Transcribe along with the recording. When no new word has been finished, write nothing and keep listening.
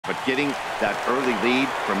but getting that early lead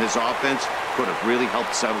from his offense could have really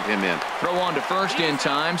helped settle him in. Throw on to first in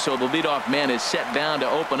time, so the leadoff man is set down to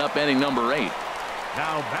open up inning number 8.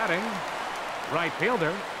 Now batting, right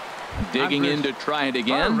fielder. Digging in to try it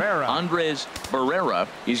again. Andres Barrera.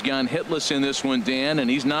 He's gone hitless in this one, Dan, and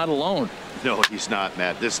he's not alone. No, he's not,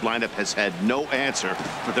 Matt. This lineup has had no answer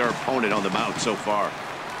for their opponent on the mound so far.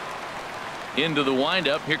 Into the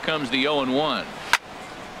windup. Here comes the 0-1.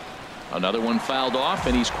 Another one fouled off,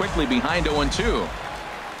 and he's quickly behind 0-2.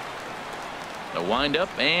 The windup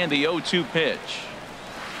and the 0-2 pitch.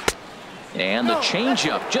 And the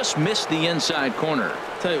changeup just missed the inside corner.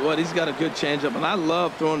 Tell you what, he's got a good changeup, and I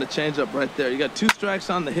love throwing the changeup right there. You got 2 strikes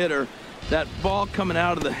on the hitter. That ball coming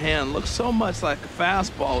out of the hand looks so much like a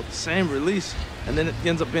fastball with the same release, and then it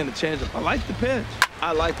ends up being a changeup. I like the pitch.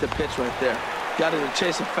 I like the pitch right there. Got to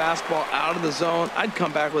chase a fastball out of the zone. I'd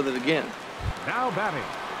come back with it again. Now batting,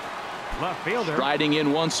 left fielder. Striding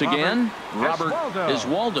in once again, Robert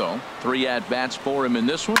Iswaldo. 3 at-bats for him in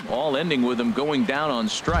this one, all ending with him going down on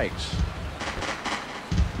strikes.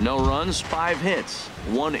 No runs, 5 hits,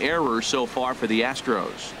 1 error so far for the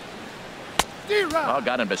Astros. Oh,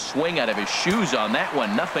 got him to swing out of his shoes on that one.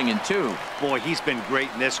 0-2. Boy, he's been great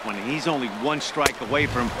in this one, and he's only 1 strike away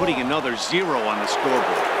from putting another 0 on the scoreboard.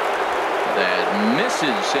 That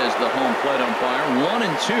misses, says the home plate umpire.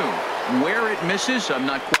 1-2. Where it misses, I'm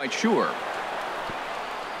not quite sure.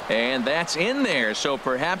 And that's in there, so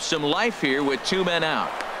perhaps some life here with 2 men out.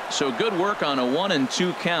 So good work on a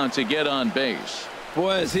 1-2 count to get on base.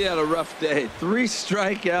 Boy, has he had a rough day. 3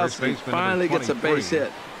 strikeouts, and he finally gets a base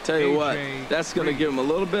hit. Tell you what, that's going to give him a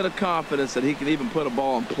little bit of confidence that he can even put a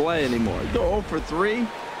ball in play anymore. Go 0 for 3.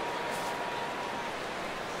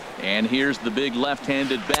 And here's the big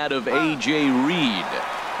left-handed bat of A.J. Reed,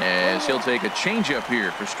 as he'll take a changeup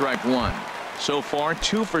here for strike 1. So far,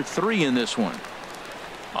 2 for 3 in this one.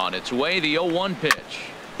 On its way, the 0-1 pitch.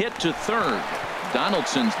 Hit to third.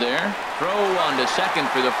 Donaldson's there. Throw on to second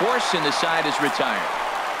for the force, and the side is retired.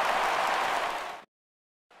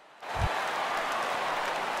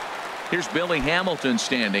 Here's Billy Hamilton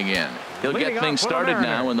standing in. He'll get things started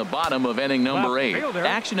now in the bottom of inning number 8.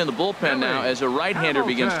 Action in the bullpen now as a right-hander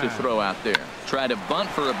begins to throw out there. Try to bunt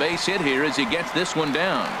for a base hit here as he gets this one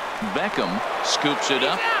down. Beckham scoops it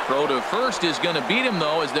up. Throw to first is going to beat him,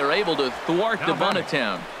 though, as they're able to thwart the bunt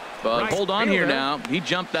attempt. But hold on here now. He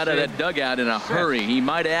jumped out of that dugout in a hurry. He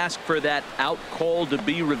might ask for that out call to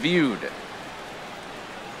be reviewed.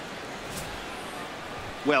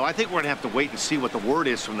 Well, I think we're going to have to wait and see what the word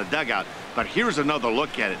is from the dugout. But here's another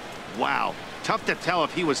look at it. Wow. Tough to tell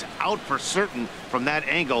if he was out for certain from that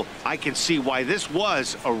angle. I can see why this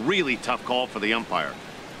was a really tough call for the umpire.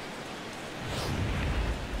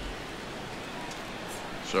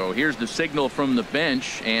 So here's the signal from the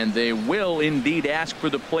bench, and they will indeed ask for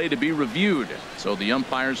the play to be reviewed. So the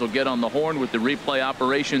umpires will get on the horn with the replay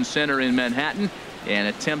operations center in Manhattan and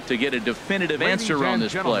attempt to get a definitive answer on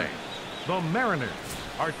this play. The Mariners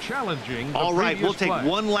are challenging. All right, we'll take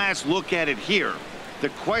one last look at it here. The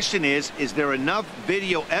question is there enough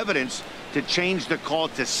video evidence to change the call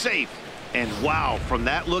to safe? And wow, from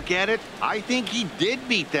that look at it, I think he did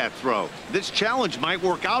beat that throw. This challenge might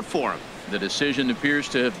work out for him. The decision appears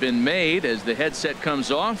to have been made as the headset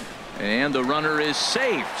comes off, and the runner is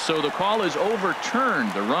safe. So the call is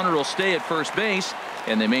overturned. The runner will stay at first base,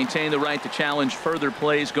 and they maintain the right to challenge further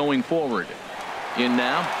plays going forward. In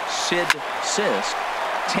now, Sid Sisk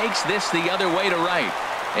takes this the other way to right.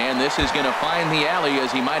 And this is going to find the alley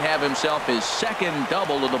as he might have himself his second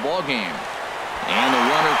double of the ball game. And the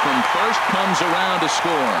runner from first comes around to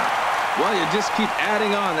score. Well, you just keep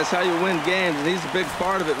adding on. That's how you win games, and he's a big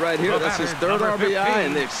part of it right here. That's his 3rd RBI,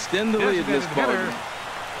 and they extend the lead in this ball game.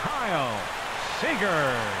 Kyle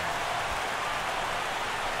Seager.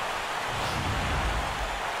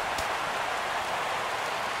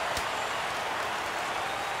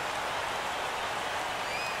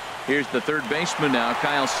 Here's the third baseman now,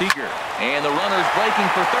 Kyle Seager. And the runner's breaking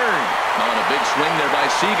for third. On a big swing there by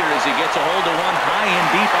Seager as he gets a hold of one high and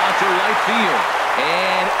deep out to right field.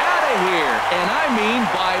 And out of here. And I mean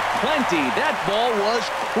by plenty. That ball was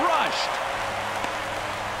crushed.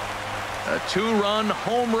 A 2-run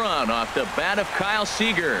home run off the bat of Kyle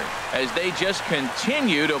Seager as they just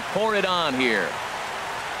continue to pour it on here.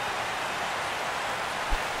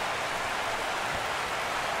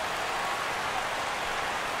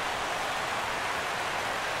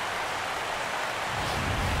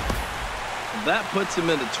 That puts him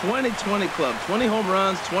in the 20-20 club. 20 home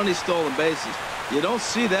runs, 20 stolen bases. You don't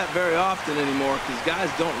see that very often anymore because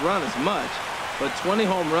guys don't run as much. but 20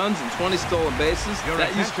 home runs and 20 stolen bases, Your that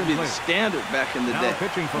used to be the attention, please. standard back in the Now day.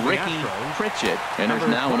 pitching for the Ricky Astros, Pritchett enters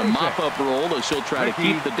number now in a 26. mop-up role as he'll try to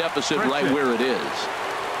Ricky keep the deficit right Pritchett. where it is.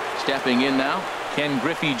 Stepping in now, Ken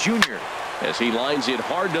Griffey Jr. as he lines it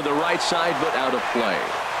hard to the right side but out of play.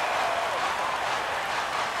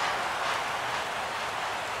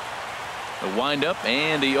 The windup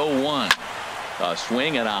and the 0-1. A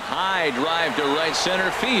swing and a high drive to right center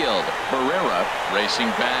field. Barrera racing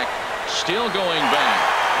back, still going back.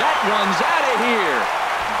 That one's out of here.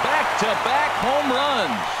 Back-to-back home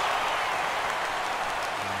runs.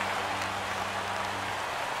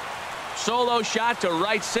 Solo shot to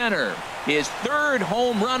right center. His third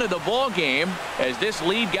home run of the ball game as this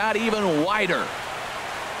lead got even wider.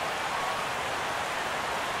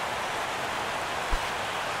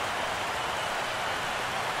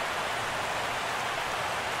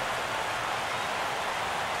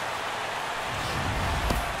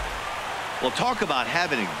 Well, talk about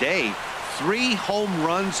having a day. 3 home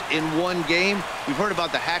runs in one game. We've heard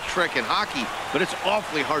about the hat trick in hockey, but it's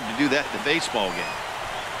awfully hard to do that in a baseball game.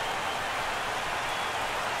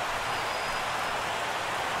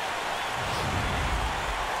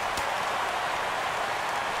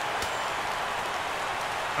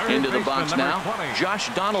 Into the box now, 20. Josh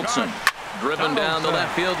Donaldson. Driven down the Donaldson.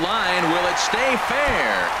 left field line. Will it stay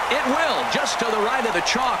fair? It will, just to the right of the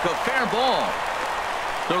chalk, a fair ball.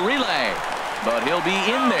 The relay, but he'll be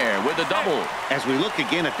in there with a double. As we look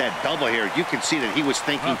again at that double here, you can see that he was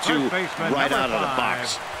thinking The too first baseman, right number out of the 5,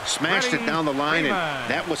 box. Smashed it down the line, and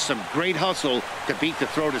that was some great hustle to beat the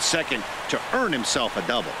throw to second to earn himself a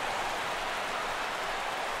double.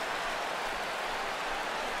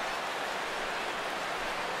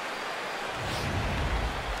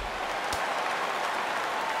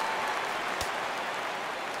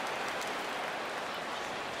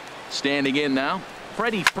 Standing in now,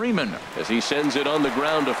 Freddie Freeman as he sends it on the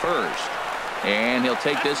ground to first. And he'll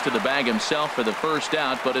take this to the bag himself for the first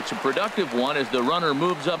out, but it's a productive one as the runner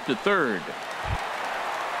moves up to third.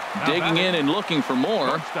 Digging in and looking for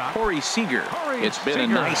more, Corey Seager. It's been a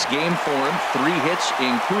nice game for him. 3 hits,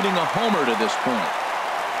 including a homer to this point.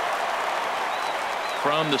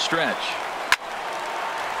 From the stretch.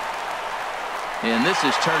 And this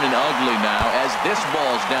is turning ugly now as this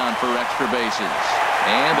ball's down for extra bases.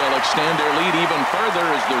 And they'll extend their lead even further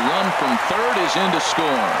as the run from third is in to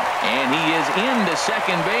score. And he is into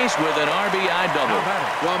second base with an RBI double.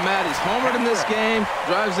 Well, Matt, he's homered in this game.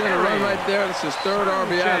 Drives in a run right there. That's his 3rd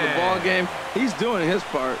RBI of the ball game. He's doing his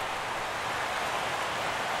part.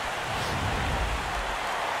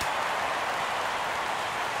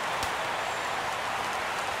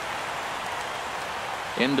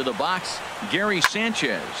 Into the box, Gary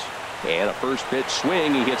Sanchez. And a first pitch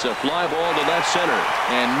swing. He hits a fly ball to left center.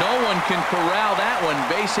 And no one can corral that one.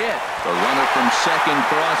 Base hit. The runner from second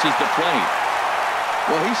crosses the plate.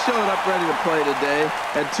 Well, he showed up ready to play today.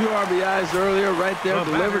 Had 2 RBIs earlier right there.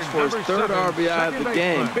 Delivers for his 3rd RBI of the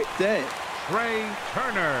game. Big day. Trey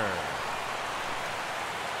Turner.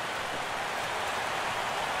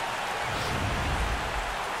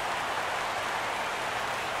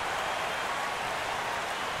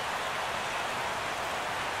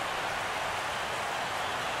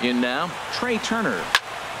 In now, Trey Turner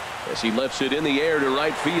as he lifts it in the air to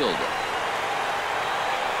right field.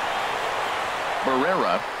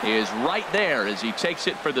 Barrera is right there as he takes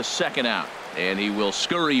it for the second out. And he will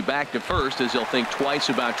scurry back to first as he'll think twice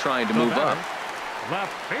about trying to move up.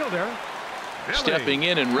 Left fielder. Billy Stepping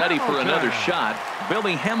in and ready for another shot,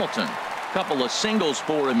 Billy Hamilton. Couple of singles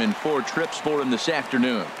for him in 4 trips for him this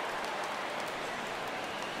afternoon.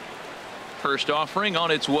 First offering on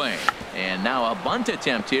its way. And now a bunt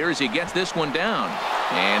attempt here as he gets this one down.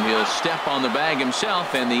 And he'll step on the bag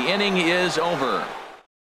himself, and the inning is over.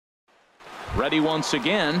 Ready once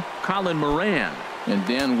again, Colin Moran. And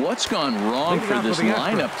then what's gone wrong for this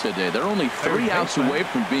lineup today? They're only 3 outs away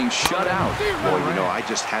from being shut out. Well, you know, I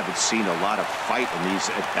just haven't seen a lot of fight in these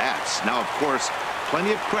at-bats. Now, of course,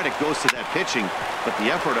 plenty of credit goes to that pitching, but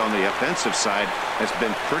the effort on the offensive side has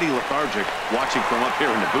been pretty lethargic watching from up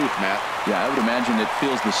here in the booth, Matt. Yeah, I would imagine it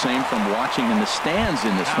feels the same from watching in the stands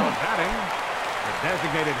in this one. Batting, the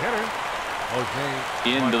designated hitter, Jose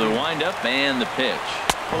Into the windup and the pitch.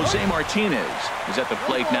 Jose Martinez is at the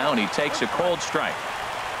plate now, and he takes a cold strike.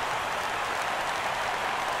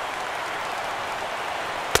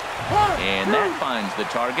 And that finds the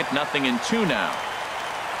target. 0-2 now.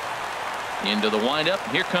 Into the windup.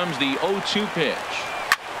 Here comes the 0-2 pitch.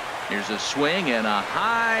 Here's a swing and a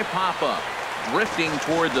high pop-up. Drifting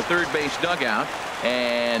toward the third base dugout.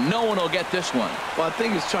 And no one will get this one. Well, I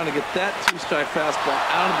think he's trying to get that 2-strike fastball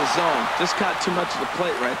out of the zone. Just caught too much of the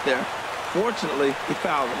plate right there. Unfortunately, he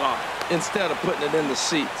fouled it off instead of putting it in the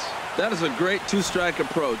seats. That is a great two-strike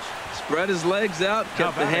approach. Spread his legs out,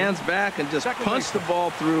 kept the hands back, and just punched the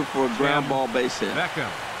ball through for a ground ball base hit.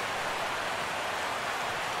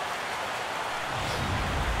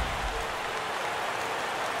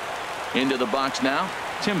 Into the box now,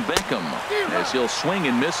 Tim Beckham, as he'll swing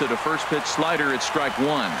and miss at a first pitch slider at strike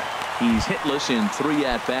one. He's hitless in 3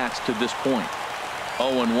 at-bats to this point.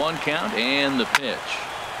 0-1 count and the pitch.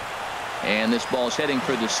 And this ball's heading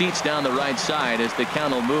for the seats down the right side as the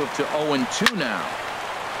count will move to 0-2 now.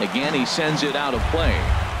 Again, he sends it out of play.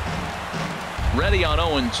 Ready on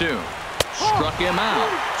 0-2. Struck him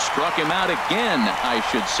out. Struck him out again, I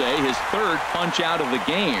should say. His 3rd punch out of the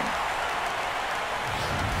game.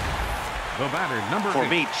 The batter, number For 8.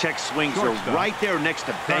 me, check swings are right there next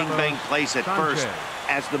to bang plays at first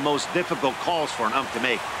as the most difficult calls for an ump to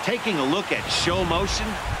make. Taking a look at show motion,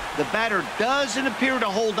 the batter doesn't appear to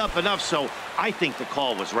hold up enough, so I think the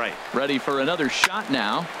call was right. Ready for another shot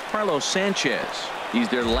now, Carlos Sanchez. He's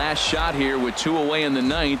their last shot here with 2 away in the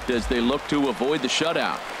 9th as they look to avoid the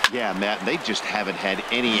shutout. Yeah, Matt, they just haven't had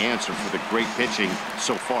any answer for the great pitching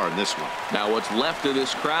so far in this one. Now what's left of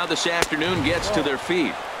this crowd this afternoon gets to their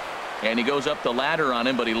feet. And he goes up the ladder on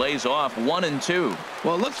him, but he lays off 1-2.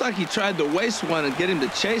 Well, it looks like he tried to waste one and get him to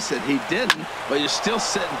chase it. He didn't, but you're still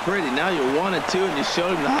sitting pretty. Now you're 1-2, and you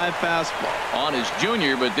showed him the high fastball. On his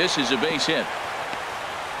junior, but this is a base hit.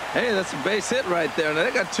 Hey, that's a base hit right there. Now they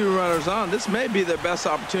got 2 runners on. This may be their best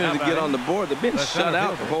opportunity to get on the board. They've been shut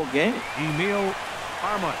out the whole game. Emil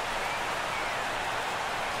Armut.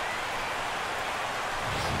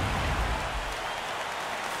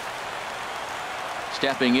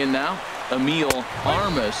 Stepping in now, Emil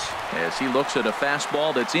Armas, as he looks at a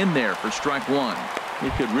fastball that's in there for strike one. He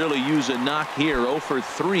could really use a knock here. 0 for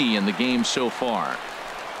 3 in the game so far.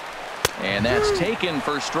 And that's taken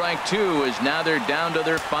for strike 2, as now they're down to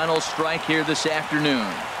their final strike here this afternoon.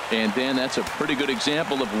 And then that's a pretty good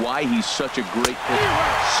example of why he's such a great pitcher.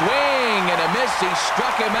 Swing and a miss. He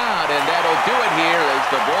struck him out, and that'll do it here as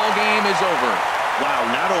the ball game is over. Wow,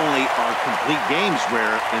 not only are complete games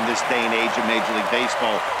rare in this day and age of Major League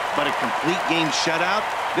Baseball, but a complete game shutout.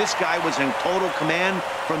 This guy was in total command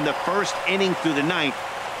from the 1st inning through the 9th.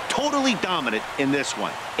 Totally dominant in this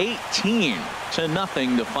one.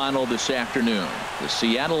 18-0 the final this afternoon. The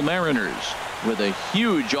Seattle Mariners with a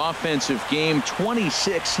huge offensive game,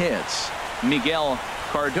 26 hits. Miguel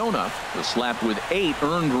Cardona was slapped with 8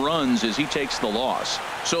 earned runs as he takes the loss.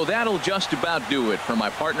 So that'll just about do it. For my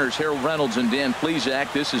partners Harold Reynolds and Dan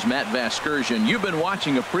Plesac, this is Matt Vasgersian. You've been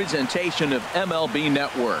watching a presentation of MLB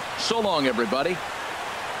Network. So long, everybody.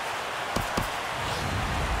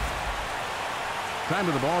 Time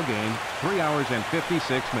of the ball game, 3 hours and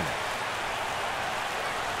 56 minutes.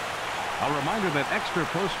 A reminder that extra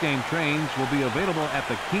post-game trains will be available at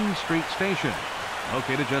the King Street Station,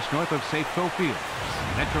 located just north of Safeco Field.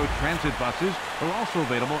 Metro Transit buses are also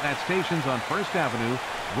available at stations on 1st Avenue,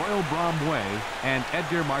 Royal Brom Way, and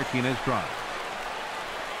Edgar Martinez Drive.